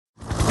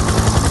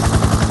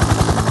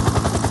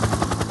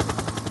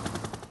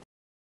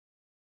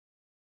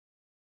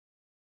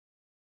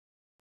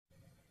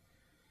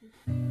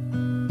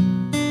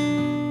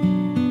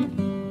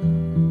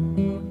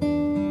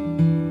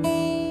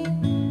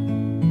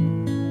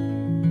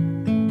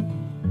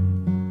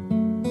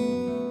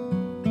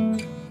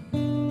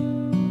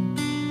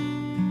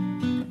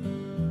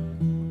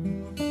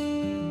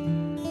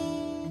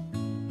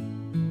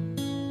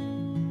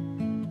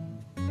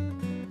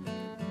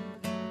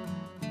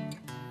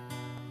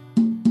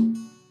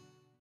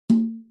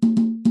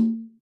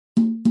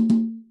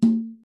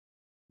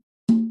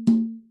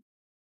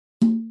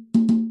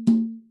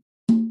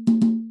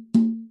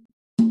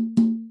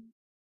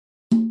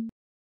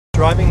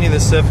Driving near the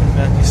Serpent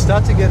Mound, you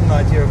start to get an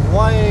idea of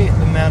why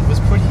the mound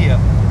was put here.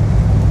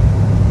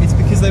 It's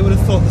because they would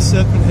have thought the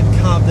serpent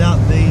had carved out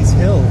these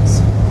hills.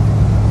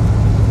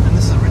 And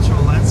this is a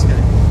ritual landscape.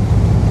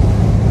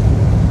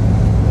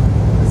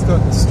 It's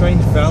got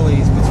strange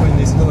valleys between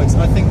these hillocks.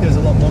 I think there's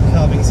a lot more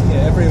carvings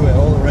here, everywhere,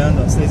 all around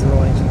us. These are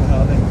all ancient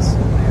carvings.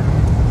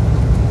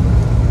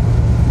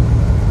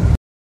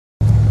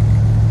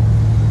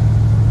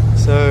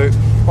 So,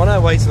 on our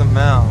way to the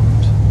mound,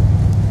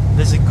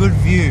 there's a good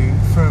view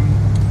from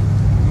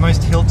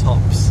most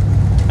hilltops,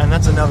 and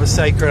that's another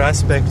sacred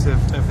aspect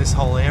of this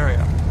whole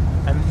area.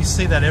 And you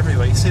see that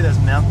everywhere. You see those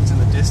mountains in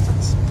the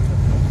distance.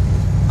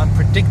 I'm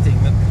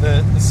predicting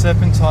that the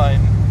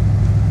Serpentine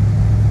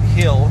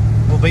hill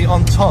will be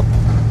on top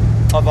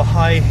of a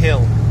high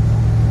hill.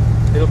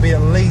 It'll be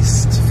at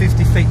least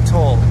 50 feet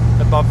tall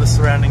above the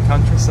surrounding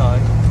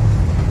countryside.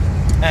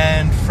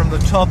 And from the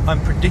top,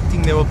 I'm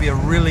predicting there will be a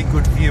really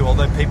good view,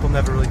 although people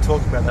never really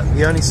talk about that.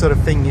 The only sort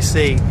of thing you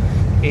see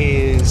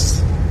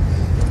is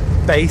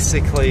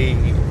basically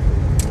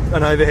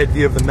an overhead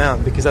view of the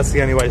mound, because that's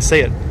the only way to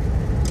see it,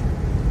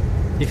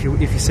 if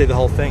you see the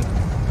whole thing.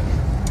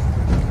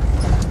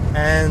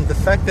 And the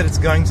fact that it's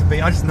going to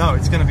be, I just know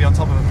it's going to be on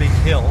top of a big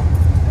hill.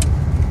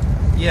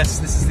 Yes,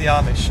 this is the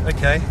Amish.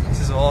 Okay, this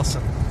is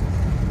awesome.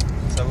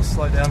 So we'll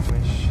slow down for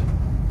Amish.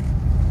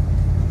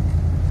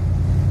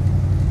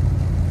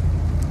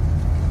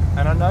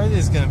 And I know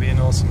there's going to be an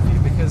awesome view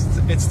because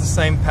it's the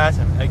same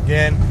pattern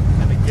again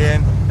and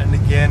again and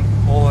again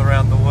all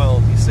around the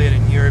world. You see it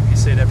in Europe, you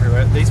see it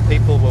everywhere. These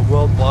people were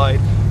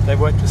worldwide. They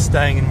weren't just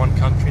staying in one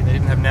country. They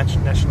didn't have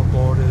national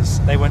borders.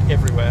 They went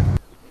everywhere.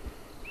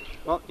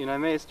 Well, you know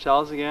me, it's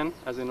Charles again,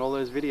 as in all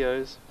those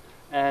videos.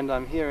 And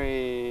I'm here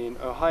in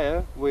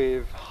Ohio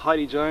with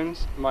Heidi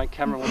Jones, my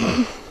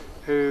camerawoman,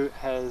 who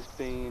has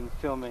been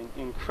filming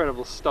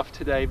incredible stuff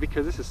today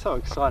because this is so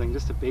exciting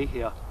just to be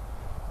here.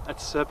 At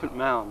Serpent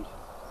Mound,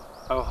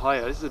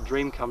 Ohio. This is a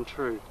dream come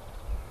true.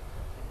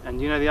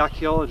 And you know, the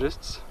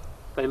archaeologists,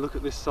 they look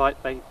at this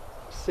site, they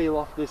seal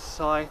off this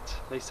site,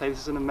 they say this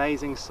is an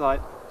amazing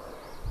site,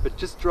 but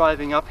just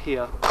driving up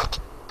here,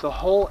 the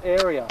whole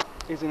area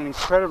is an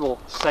incredible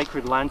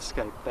sacred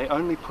landscape. They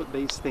only put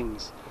these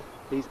things,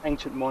 these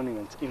ancient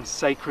monuments, in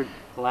sacred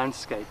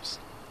landscapes.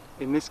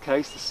 In this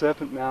case, the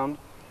Serpent Mound,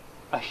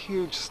 a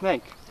huge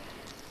snake.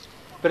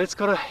 But it's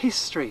got a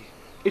history.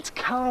 It's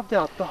carved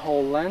out the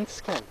whole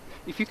landscape.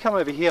 If you come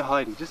over here,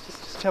 Heidi,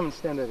 just come and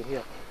stand over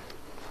here.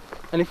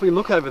 And if we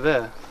look over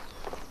there,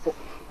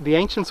 the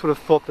ancients would have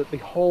thought that the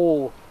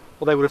whole,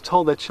 or they would have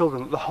told their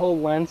children that the whole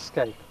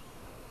landscape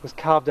was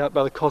carved out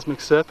by the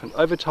cosmic serpent.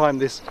 Over time,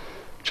 this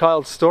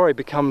child's story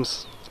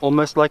becomes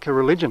almost like a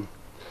religion.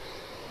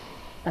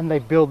 And they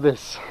build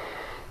this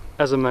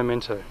as a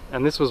memento.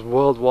 And this was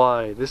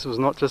worldwide. This was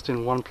not just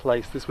in one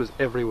place, this was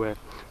everywhere.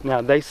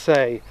 Now, they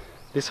say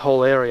this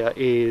whole area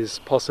is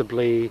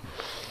possibly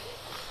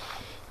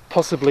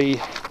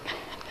 300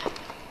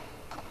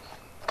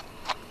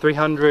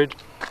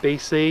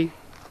 BC.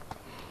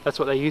 That's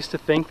what they used to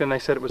think. Then they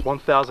said it was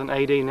 1000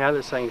 AD. Now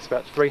they're saying it's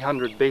about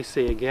 300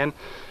 BC again.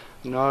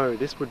 No,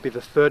 this would be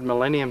the 3rd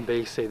millennium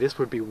BC. This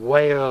would be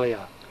way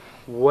earlier,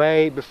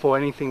 way before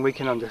anything we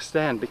can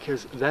understand,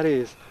 because that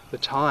is the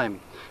time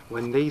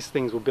when these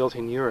things were built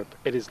in Europe.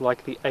 It is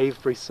like the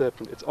Avebury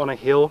serpent. It's on a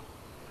hill.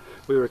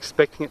 We were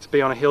expecting it to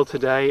be on a hill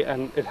today,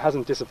 and it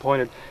hasn't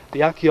disappointed.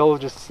 The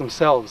archaeologists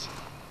themselves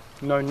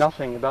know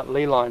nothing about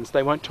ley lines.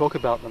 They won't talk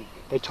about them.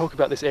 They talk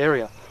about this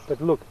area.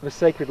 But look, the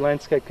sacred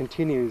landscape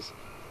continues.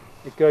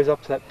 It goes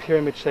up to that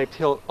pyramid-shaped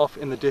hill off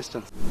in the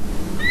distance.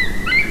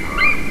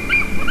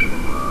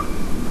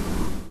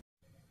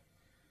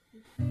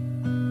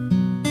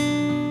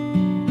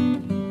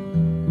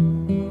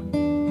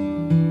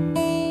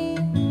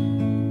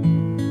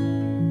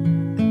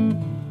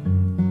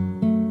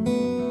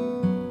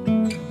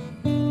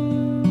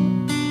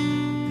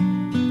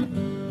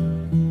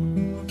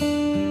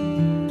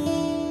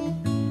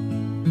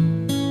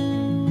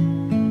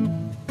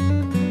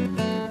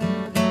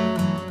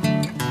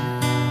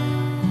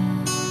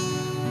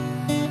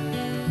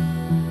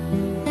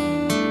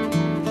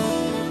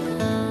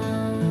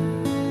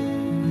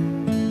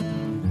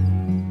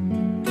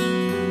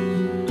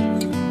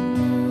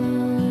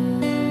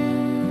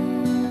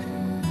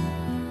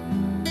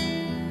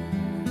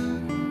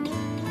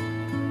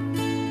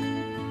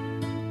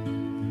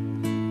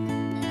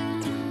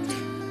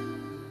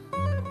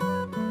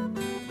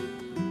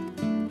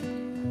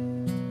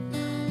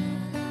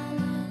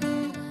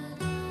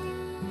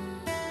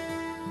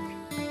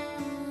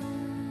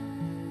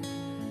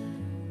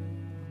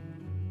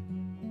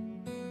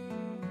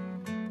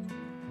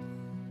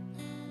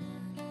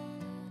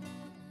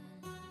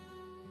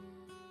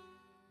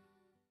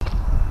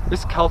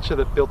 This culture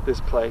that built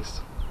this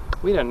place,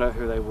 we don't know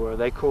who they were.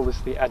 They call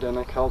this the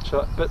Adana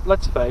culture, but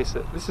let's face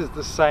it, this is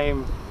the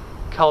same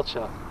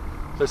culture,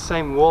 the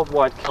same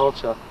worldwide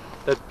culture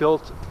that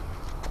built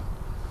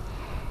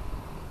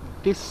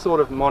this sort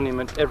of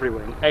monument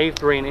everywhere. In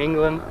Avebury in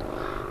England,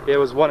 there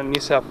was one in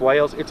New South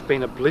Wales. It's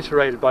been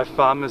obliterated by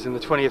farmers in the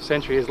 20th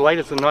century. As late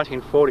as the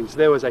 1940s,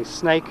 there was a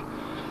snake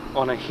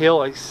on a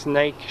hill, a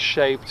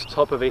snake-shaped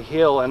top of a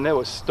hill, and there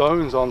were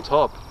stones on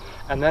top.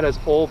 And that has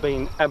all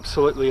been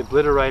absolutely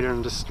obliterated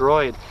and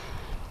destroyed.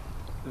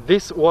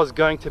 This was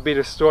going to be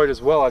destroyed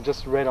as well, I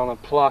just read on a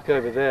plaque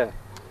over there.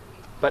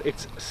 But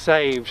it's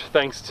saved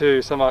thanks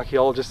to some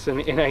archaeologists in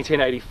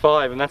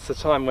 1885, and that's the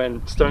time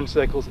when stone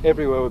circles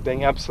everywhere were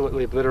being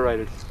absolutely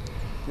obliterated.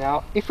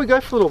 Now, if we go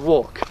for a little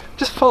walk,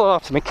 just follow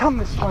after me. Come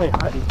this way,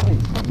 Heidi,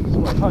 please. Come this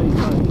way,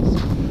 Heidi,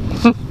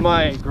 please.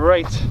 My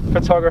great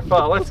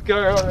photographer. Let's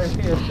go over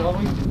here, shall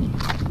we?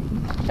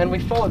 And we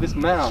follow this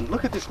mound.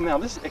 Look at this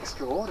mound. This is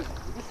extraordinary.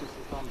 This is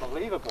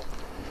unbelievable.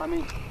 I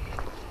mean,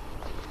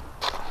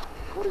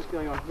 what is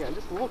going on here? And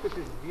just look at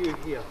this view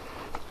here.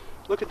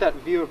 Look at that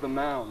view of the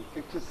mound.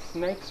 It just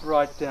snakes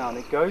right down.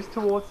 It goes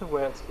towards the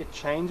west. It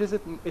changes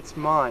its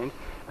mind,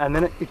 and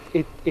then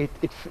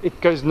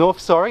it goes north.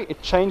 Sorry,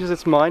 it changes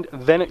its mind.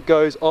 Then it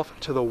goes off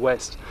to the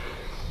west.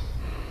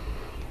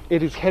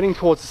 It is heading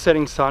towards the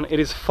setting sun. It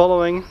is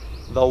following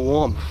the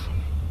warmth.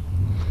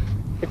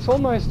 It's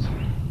almost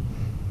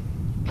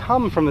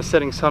come from the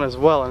setting sun as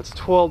well, and it's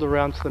twirled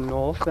around to the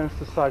north. Then it's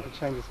decided to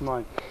change its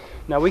mind.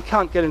 Now, we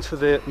can't get into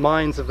the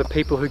minds of the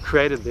people who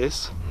created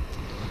this,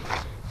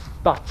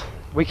 but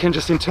we can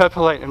just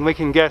interpolate and we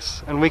can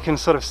guess and we can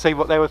sort of see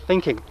what they were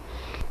thinking.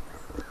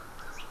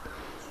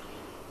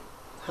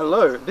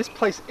 Hello, this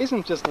place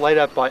isn't just laid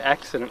out by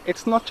accident.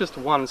 It's not just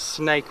one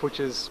snake which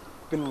has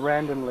been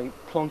randomly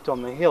plonked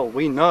on the hill.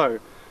 We know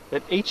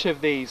that each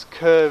of these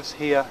curves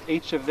here,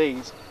 each of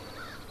these,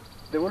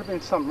 there would have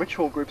been some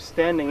ritual group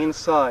standing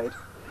inside,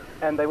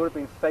 and they would have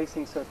been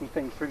facing certain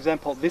things. For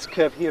example, this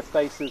curve here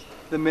faces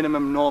the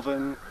minimum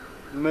northern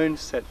moon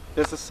set.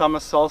 There's a summer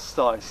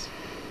solstice.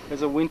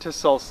 There's a winter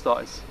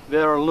solstice.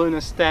 There are lunar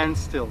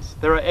standstills.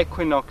 There are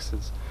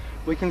equinoxes.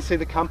 We can see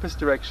the compass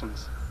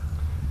directions.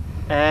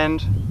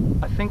 And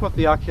I think what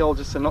the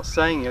archaeologists are not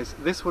saying is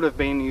this would have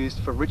been used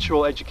for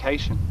ritual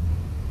education.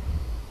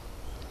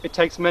 It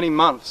takes many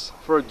months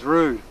for a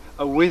druid,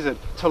 a wizard,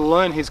 to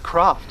learn his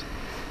craft.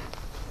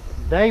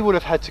 They would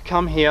have had to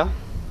come here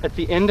at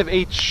the end of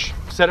each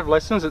set of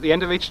lessons, at the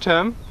end of each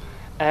term,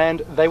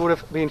 and they would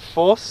have been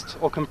forced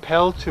or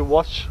compelled to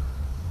watch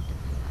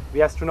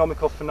the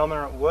astronomical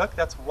phenomena at work.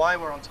 That's why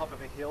we're on top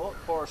of a hill,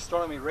 for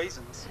astronomy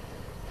reasons.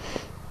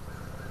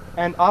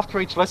 And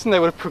after each lesson they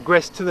would have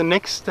progressed to the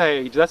next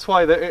stage. That's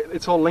why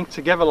it's all linked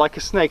together like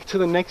a snake, to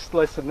the next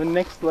lesson, the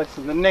next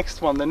lesson, the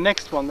next one, the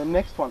next one, the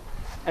next one,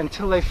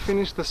 until they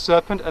finish the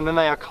serpent, and then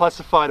they are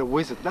classified a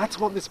wizard. That's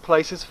what this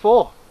place is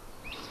for.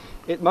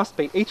 It must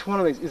be. Each one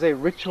of these is a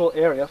ritual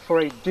area for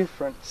a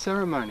different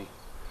ceremony.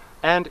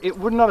 And it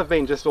would not have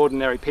been just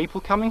ordinary people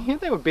coming here.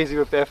 They were busy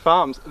with their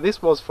farms.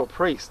 This was for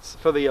priests,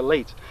 for the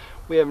elite.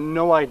 We have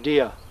no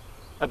idea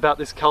about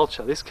this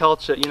culture. This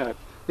culture, you know,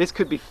 this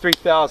could be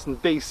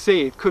 3000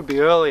 BC, it could be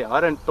earlier. I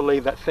don't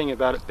believe that thing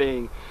about it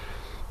being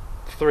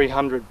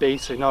 300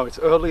 BC. No, it's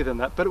earlier than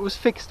that. But it was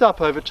fixed up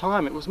over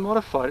time. It was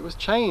modified. It was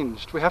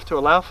changed. We have to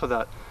allow for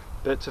that.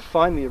 But to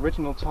find the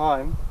original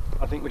time,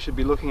 I think we should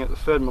be looking at the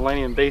 3rd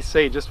millennium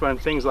BC, just when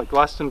things like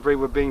Glastonbury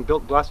were being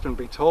built.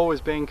 Glastonbury Tor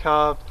was being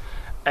carved.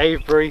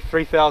 Avebury,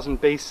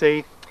 3000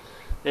 BC.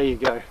 There you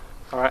go.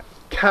 Alright.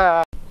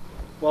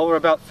 Well, we're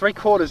about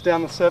 3/4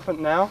 down the Serpent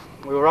now.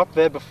 We were up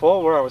there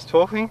before where I was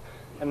talking,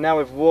 and now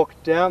we've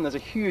walked down. There's a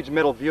huge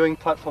metal viewing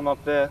platform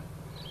up there.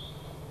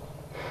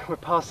 We're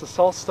past the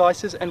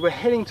solstices and we're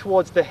heading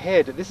towards the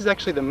head. This is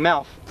actually the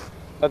mouth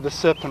of the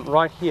Serpent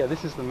right here.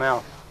 This is the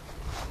mouth.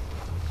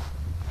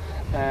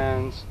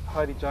 And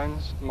Heidi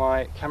Jones,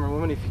 my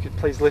camerawoman, if you could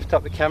please lift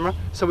up the camera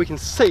so we can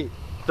see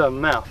the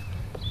mouth.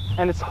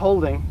 And it's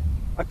holding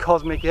a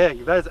cosmic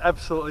egg. That is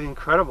absolutely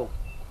incredible.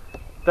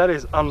 That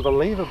is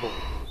unbelievable.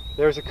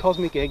 There is a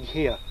cosmic egg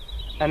here,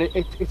 and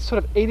it's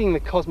sort of eating the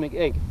cosmic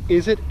egg.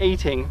 Is it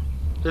eating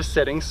the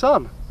setting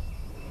sun?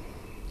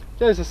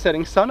 There's a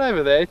setting sun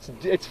over there.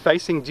 It's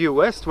facing due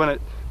west when it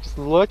just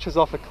lurches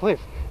off a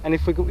cliff. And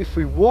if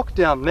we walk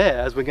down there,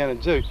 as we're going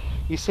to do,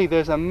 you see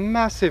there's a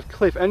massive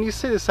cliff, and you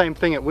see the same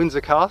thing at Windsor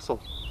Castle.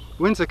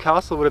 Windsor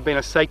Castle would have been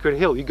a sacred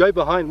hill. You go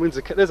behind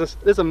Windsor,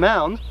 there's a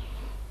mound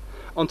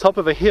on top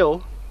of a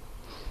hill,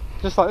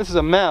 just like this is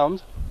a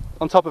mound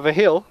on top of a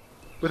hill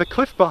with a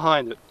cliff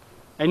behind it.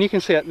 And you can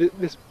see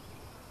this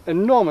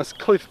enormous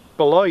cliff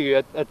below you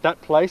at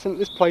that place and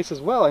this place as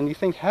well. And you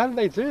think, how did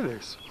they do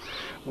this?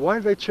 Why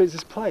did they choose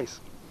this place?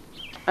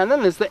 And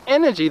then there's the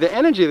energy. The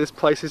energy of this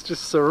place is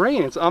just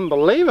serene. It's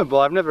unbelievable.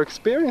 I've never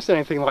experienced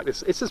anything like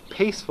this. It's just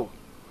peaceful.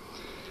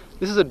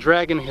 This is a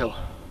dragon hill.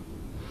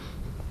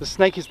 The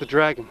snake is the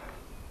dragon.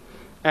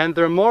 And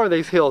there are more of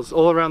these hills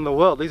all around the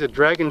world. These are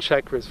dragon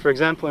chakras. For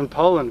example, in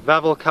Poland,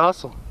 Wawel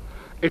Castle.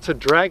 It's a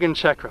dragon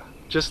chakra.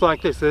 just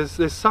like this.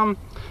 There's some,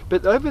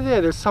 but over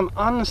there's some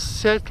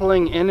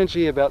unsettling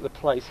energy about the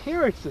place.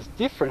 Here it's just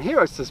different.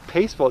 Here it's just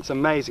peaceful. It's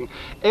amazing.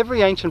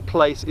 Every ancient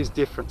place is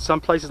different.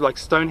 Some places like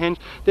Stonehenge,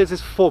 there's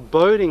this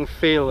foreboding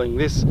feeling,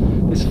 this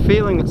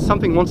feeling that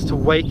something wants to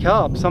wake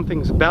up,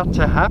 something's about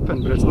to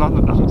happen, but it's not,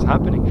 nothing's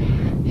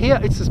happening. Here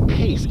it's just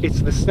peace.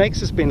 It's the snakes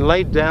has been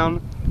laid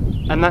down,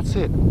 and that's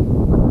it.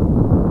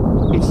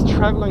 It's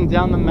traveling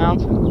down the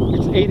mountain.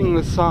 It's eating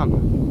the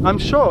sun. I'm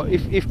sure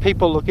if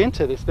people look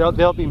into this,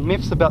 there'll be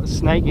myths about the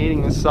snake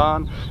eating the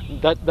sun.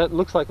 That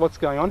looks like what's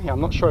going on here.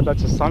 I'm not sure if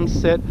that's a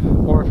sunset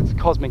or if it's a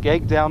cosmic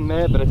egg down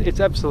there, but it's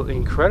absolutely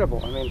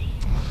incredible. I mean,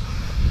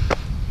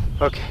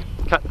 okay,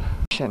 cut.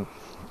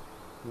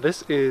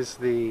 This is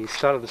the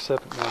start of the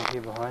Serpent Mound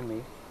here behind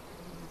me,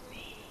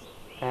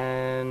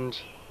 and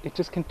it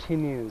just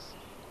continues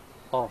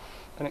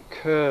off, and it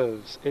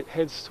curves. It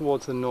heads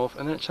towards the north,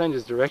 and then it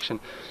changes direction.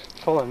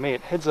 Follow me.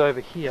 It heads over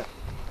here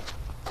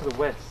to the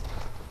west.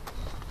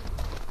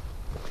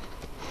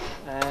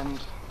 And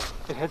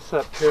it heads to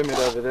that pyramid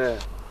over there,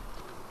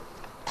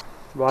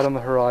 right on the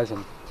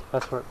horizon.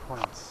 That's where it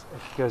points.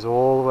 It goes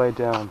all the way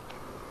down.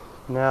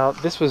 Now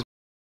this was,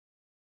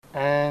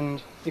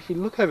 and if you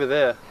look over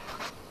there,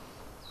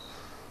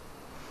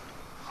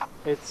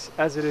 it's,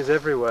 as it is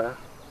everywhere,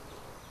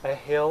 a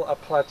hill, a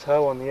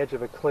plateau on the edge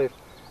of a cliff,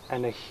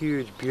 and a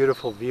huge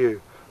beautiful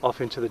view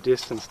off into the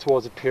distance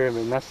towards a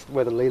pyramid, and that's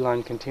where the ley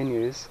line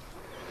continues.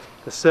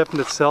 The serpent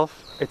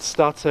itself, it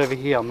starts over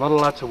here. I'm not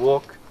allowed to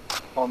walk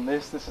on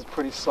this. This is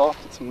pretty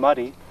soft, it's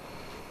muddy,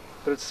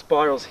 but it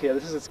spirals here.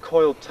 This is its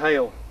coiled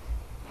tail.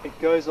 It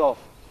goes off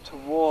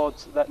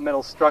towards that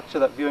metal structure,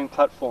 that viewing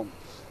platform.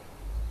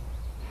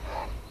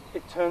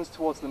 It turns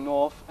towards the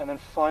north, and then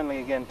finally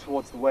again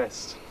towards the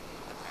west.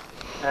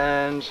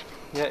 And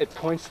yeah, it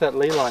points to that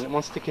ley line. It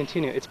wants to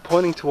continue. It's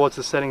pointing towards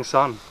the setting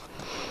sun.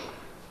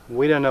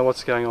 We don't know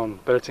what's going on,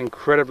 but it's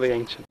incredibly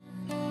ancient.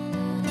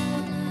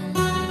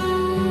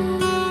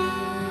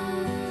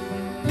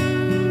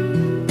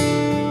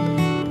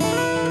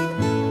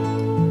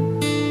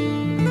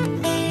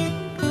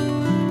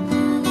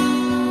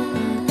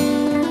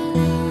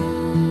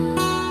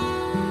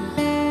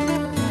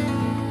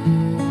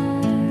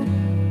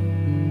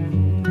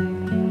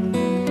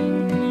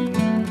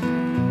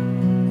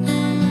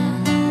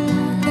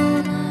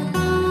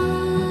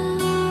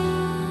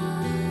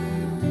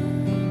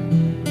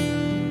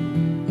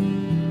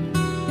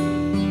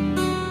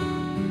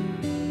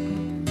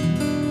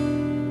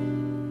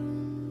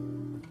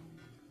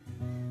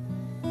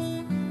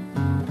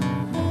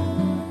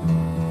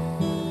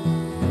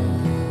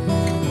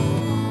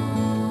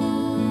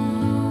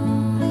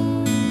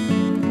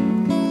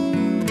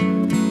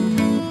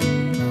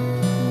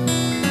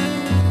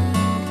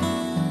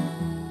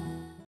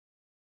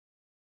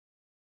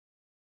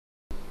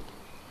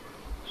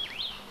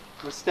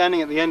 We're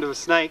standing at the end of a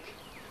snake.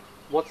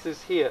 What's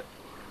this here?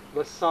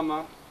 The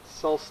summer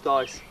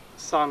solstice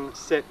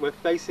sunset. We're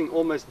facing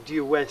almost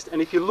due west,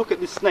 and if you look at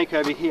this snake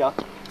over here,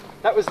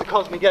 that was the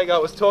cosmic egg I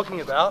was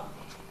talking about.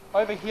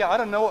 Over here, I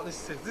don't know what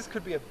this is. This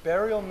could be a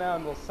burial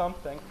mound or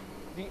something.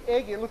 The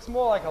egg, it looks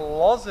more like a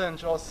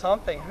lozenge or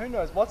something. Who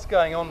knows what's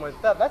going on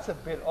with that? That's a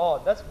bit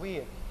odd. That's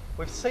weird.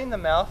 We've seen the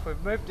mouth.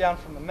 We've moved down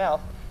from the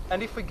mouth.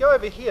 And if we go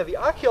over here, the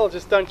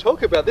archaeologists don't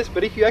talk about this,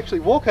 but if you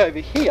actually walk over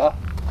here,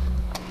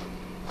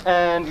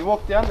 and you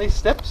walk down these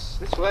steps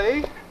this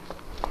way,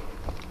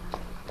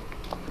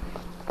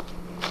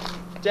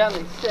 down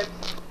these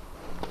steps,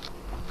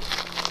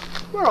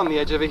 we're on the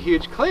edge of a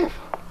huge cliff.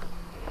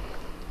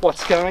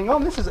 What's going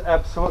on? This is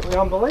absolutely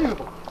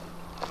unbelievable.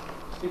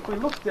 If we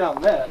look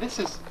down there,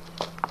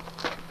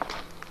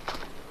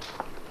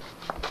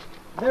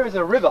 there is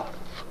a river.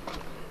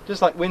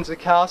 Just like Windsor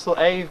Castle,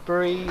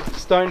 Avebury,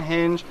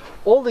 Stonehenge,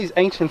 all these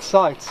ancient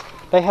sites,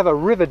 they have a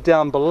river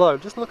down below.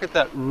 Just look at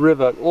that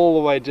river all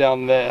the way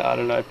down there. I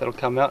don't know if that'll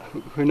come out,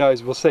 who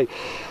knows, we'll see.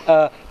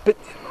 But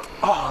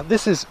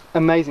this is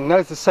amazing. That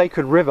is the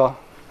sacred river.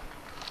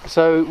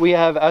 So we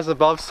have, as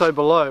above, so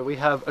below. We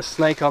have a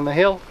snake on the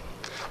hill,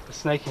 a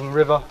snaking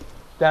river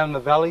down the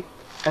valley,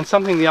 and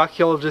something the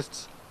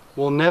archaeologists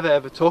will never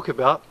ever talk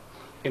about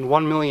in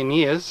 1 million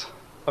years.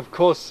 Of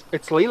course,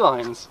 it's ley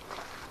lines.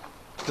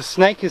 The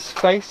snake is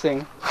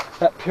facing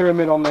that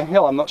pyramid on the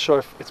hill. I'm not sure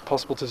if it's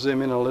possible to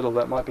zoom in a little.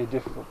 That might be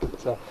difficult.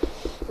 But,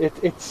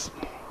 it's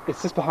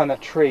just behind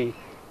that tree,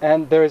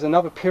 and there is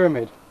another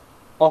pyramid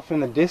off in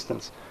the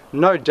distance.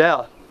 No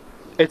doubt,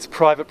 it's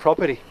private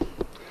property.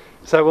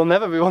 So we'll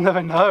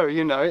never know.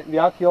 You know, the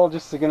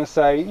archaeologists are going to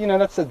say, you know,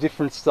 that's a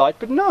different site,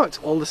 but no, it's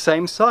all the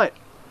same site.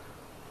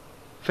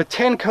 For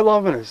 10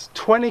 kilometers,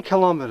 20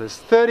 kilometers,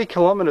 30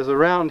 kilometers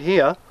around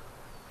here,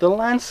 the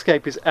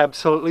landscape is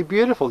absolutely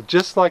beautiful,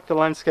 just like the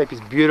landscape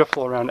is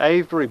beautiful around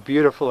Avebury,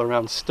 beautiful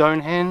around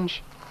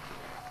Stonehenge.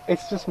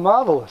 It's just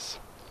marvelous.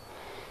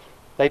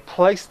 They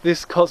placed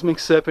this cosmic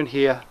serpent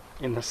here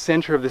in the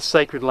center of this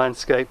sacred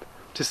landscape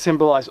to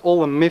symbolize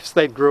all the myths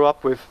they grew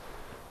up with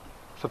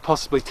for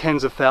possibly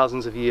tens of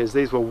thousands of years.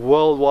 These were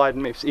worldwide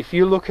myths. If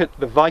you look at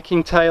the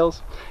Viking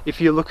tales, if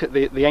you look at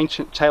the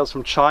ancient tales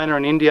from China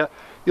and India,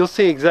 you'll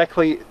see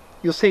exactly,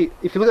 you'll see,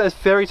 if you look at those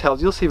fairy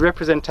tales, you'll see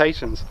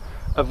representations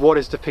of what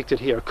is depicted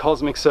here, a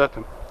cosmic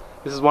serpent.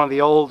 This is one of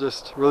the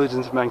oldest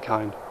religions of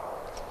mankind.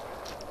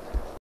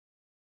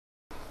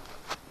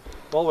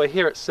 Well, we're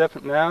here at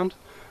Serpent Mound.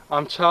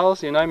 I'm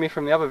Charles, you know me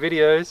from the other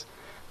videos,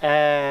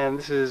 and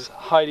this is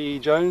Heidi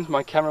Jones,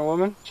 my camera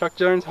woman. Chuck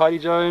Jones, Heidi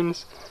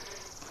Jones.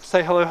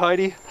 Say hello,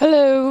 Heidi.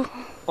 Hello.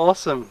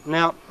 Awesome.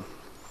 Now,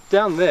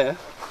 down there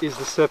is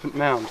the Serpent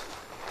Mound.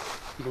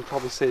 You can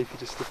probably see if you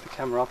just lift the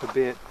camera up a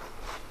bit.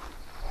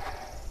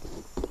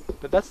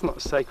 But that's not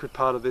the sacred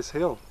part of this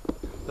hill.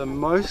 The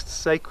most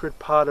sacred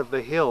part of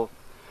the hill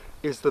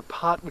is the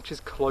part which is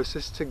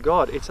closest to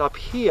God. It's up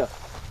here.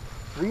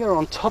 We are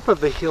on top of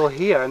the hill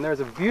here, and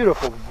there's a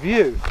beautiful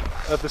view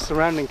of the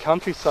surrounding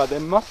countryside. There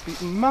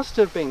must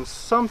have been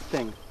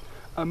something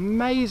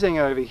amazing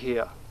over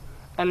here,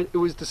 and it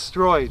was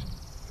destroyed.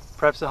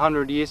 Perhaps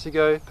 100 years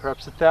ago,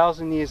 perhaps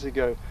 1,000 years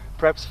ago,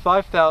 perhaps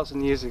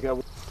 5,000 years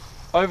ago.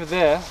 Over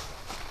there,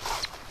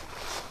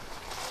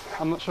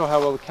 I'm not sure how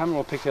well the camera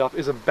will pick it up,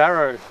 is a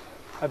barrow,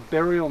 a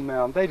burial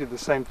mound. They did the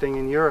same thing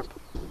in Europe.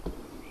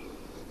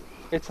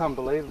 It's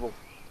unbelievable.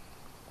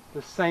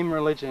 The same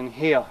religion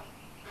here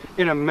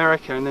in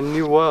America, in the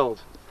New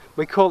World.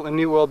 We call it the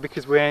New World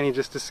because we only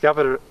just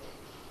discovered it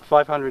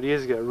 500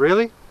 years ago.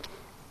 Really?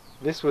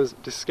 This was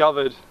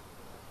discovered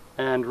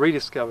and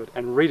rediscovered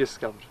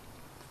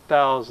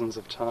thousands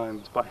of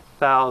times by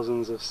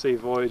thousands of sea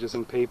voyagers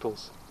and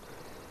peoples.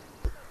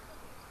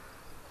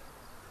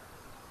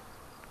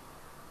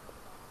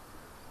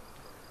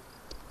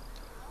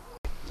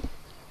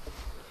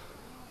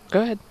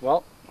 Go ahead.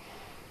 Well,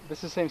 this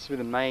seems to be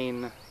the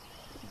main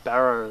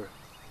barrow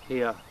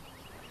here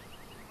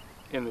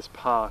in this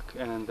park,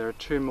 and there are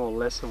two more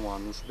lesser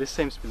ones. This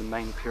seems to be the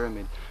main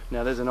pyramid.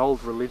 Now there's an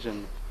old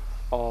religion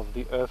of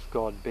the earth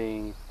god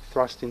being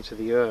thrust into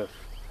the earth,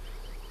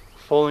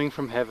 falling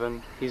from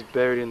heaven. He's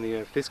buried in the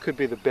earth. This could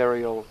be the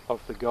burial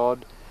of the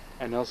god,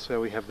 and elsewhere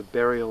we have the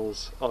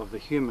burials of the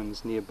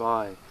humans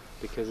nearby,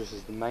 because this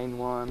is the main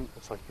one.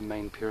 It's like the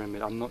main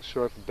pyramid. I'm not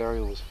sure if a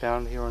burial was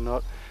found here or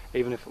not.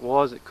 Even if it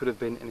was, it could have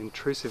been an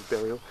intrusive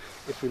burial.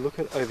 If we look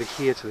at over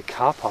here to the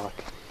car park,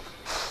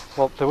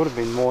 well, there would have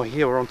been more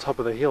here. We're on top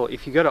of the hill.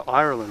 If you go to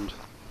Ireland,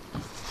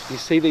 you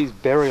see these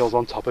burials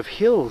on top of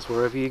hills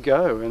wherever you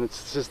go, and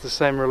it's just the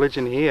same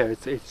religion here.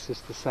 It's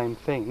just the same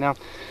thing. Now,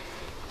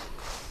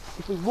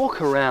 if we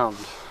walk around,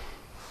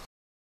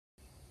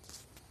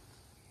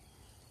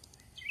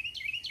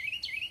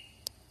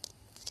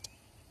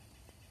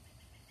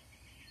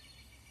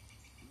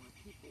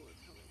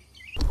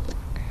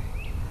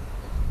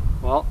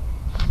 well,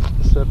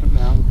 the Serpent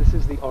Mound, this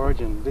is the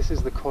origin. This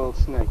is the coiled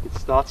snake. It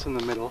starts in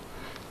the middle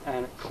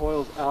and it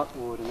coils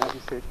outward, and as you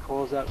see, it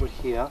coils outward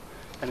here,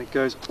 and it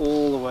goes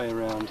all the way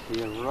around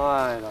here,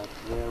 right up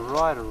there,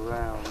 right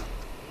around,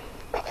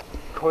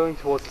 coiling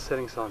towards the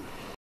setting sun.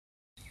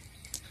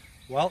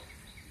 Well,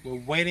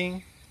 we're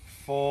waiting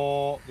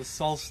for the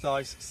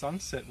solstice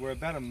sunset. We're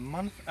about a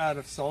month out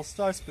of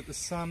solstice, but the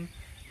sun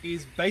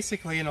is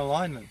basically in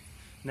alignment.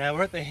 Now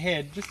we're at the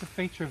head. Just a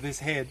feature of this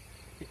head,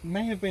 it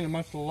may have been a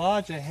much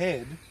larger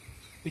head,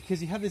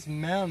 because you have this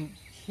mound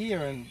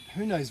here, and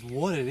who knows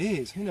what it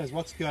is, who knows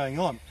what's going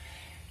on.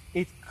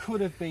 It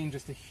could have been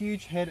just a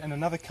huge head, and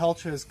another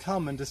culture has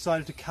come and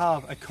decided to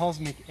carve a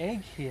cosmic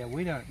egg here.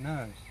 We don't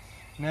know.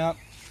 Now,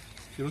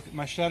 if you look at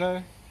my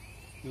shadow,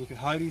 you look at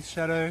Heidi's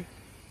shadow,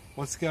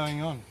 what's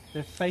going on?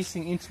 They're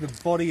facing into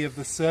the body of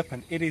the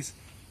serpent. It is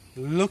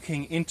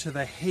looking into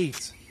the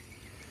heat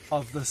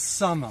of the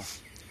summer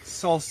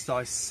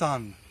solstice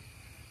sun.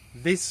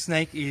 This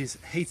snake is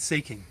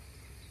heat-seeking.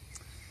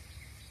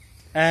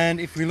 And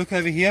if we look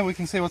over here, we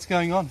can see what's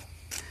going on.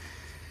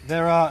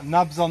 There are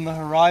nubs on the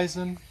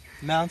horizon,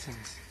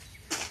 mountains.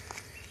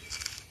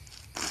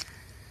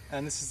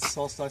 And this is the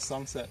solstice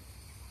sunset.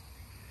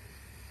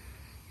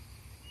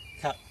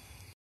 Cut.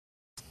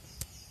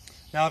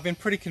 Now, I've been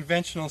pretty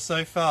conventional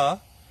so far,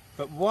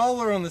 but while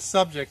we're on the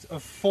subject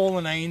of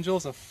fallen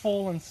angels, a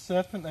fallen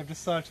serpent, they've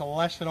decided to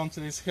lash it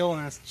onto this hill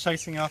and it's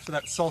chasing after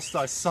that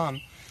solstice sun.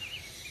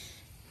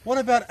 What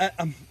about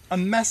a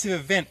massive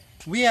event?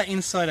 We are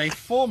inside a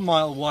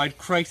 4-mile wide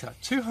crater.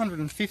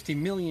 250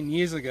 million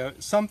years ago,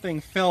 something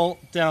fell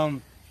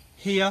down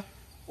here,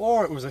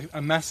 or it was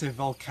a massive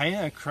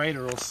volcano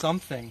crater or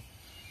something.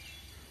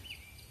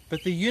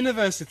 But the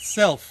universe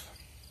itself,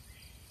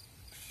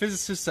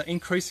 physicists are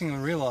increasingly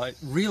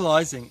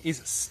realizing,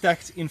 is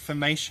stacked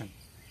information,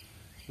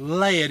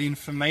 layered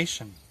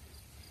information.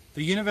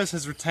 The universe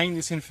has retained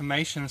this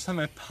information and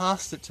somehow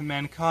passed it to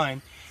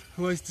mankind,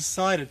 who has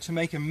decided to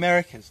make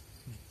America's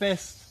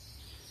best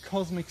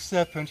cosmic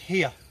serpent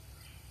here.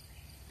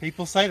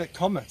 People say that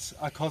comets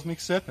are cosmic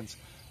serpents.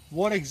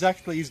 What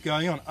exactly is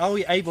going on? Are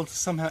we able to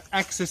somehow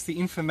access the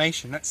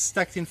information, that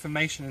stacked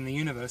information in the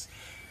universe,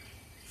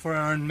 for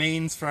our own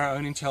means, for our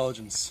own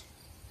intelligence?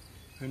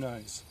 Who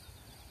knows?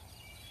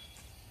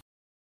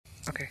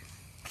 Okay.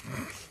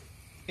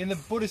 In the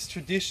Buddhist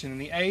tradition, in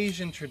the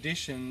Asian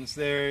traditions,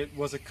 there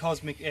was a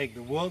cosmic egg.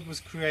 The world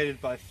was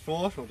created by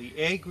thought, or the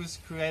egg was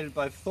created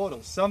by thought,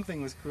 or something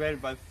was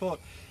created by thought.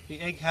 The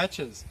egg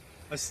hatches.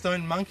 A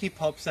stone monkey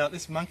pops out.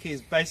 This monkey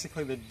is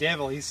basically the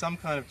devil. He's some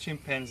kind of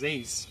chimpanzee.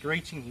 He's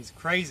screeching, he's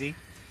crazy.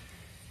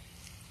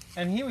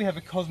 And here we have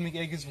a cosmic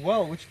egg as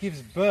well, which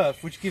gives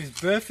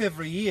birth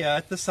every year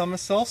at the summer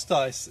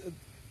solstice.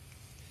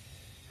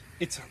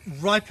 It's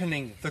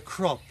ripening the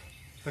crop.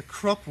 The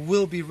crop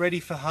will be ready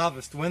for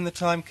harvest when the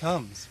time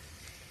comes.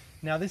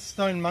 Now this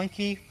stone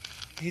monkey,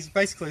 he's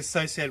basically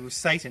associated with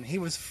Satan. He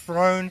was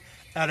thrown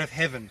out of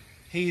heaven.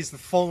 He is the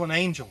fallen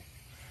angel.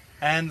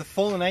 And the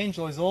fallen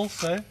angel is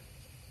also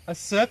a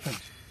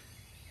serpent.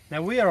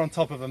 Now we are on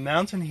top of a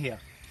mountain here.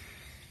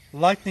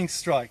 Lightning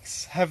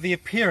strikes have the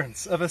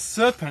appearance of a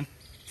serpent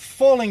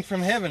falling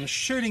from heaven,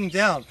 shooting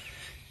down.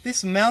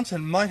 This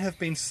mountain might have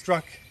been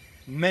struck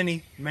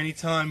many, many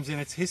times in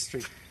its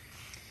history.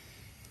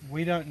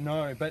 We don't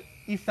know, but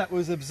if that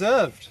was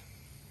observed,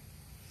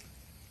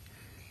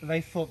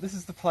 they thought this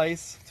is the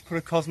place to put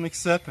a cosmic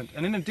serpent.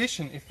 And in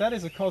addition, if that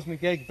is a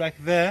cosmic egg back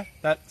there,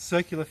 that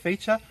circular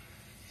feature,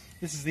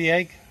 this is the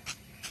egg,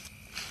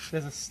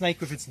 there's a snake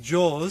with its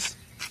jaws,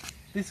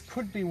 this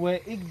could be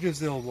where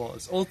Yggdrasil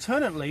was.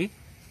 Alternately,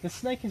 the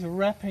snake is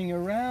wrapping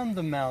around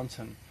the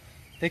mountain.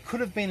 There could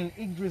have been an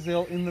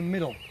Yggdrasil in the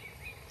middle,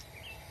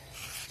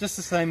 just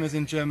the same as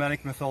in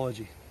Germanic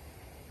mythology.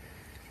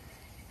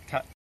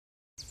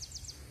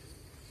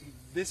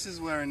 This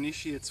is where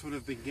initiates would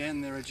have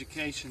began their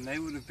education. They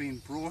would have been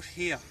brought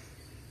here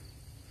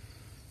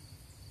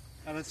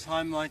at a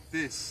time like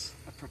this,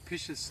 a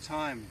propitious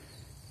time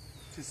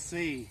to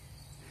see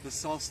the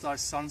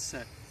solstice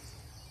sunset.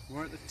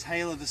 We're at the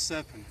tail of the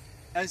serpent.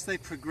 As they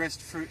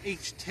progressed through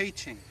each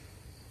teaching,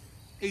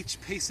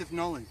 each piece of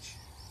knowledge,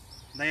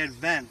 they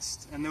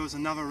advanced, and there was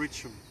another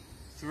ritual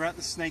throughout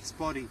the snake's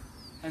body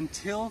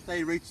until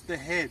they reached the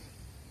head,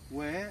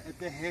 where at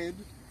the head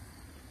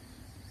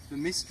the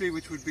mystery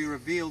which would be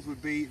revealed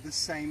would be the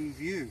same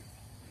view.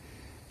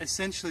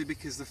 Essentially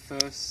because the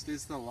first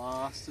is the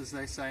last, as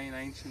they say in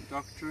ancient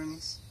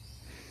doctrines.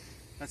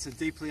 That's a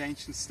deeply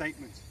ancient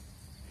statement.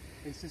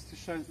 It's just to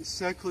show that the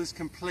circle is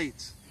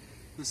complete.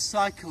 The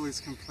cycle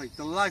is complete.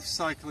 The life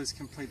cycle is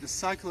complete. The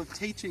cycle of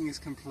teaching is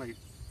complete.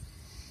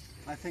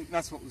 I think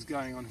that's what was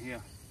going on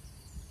here.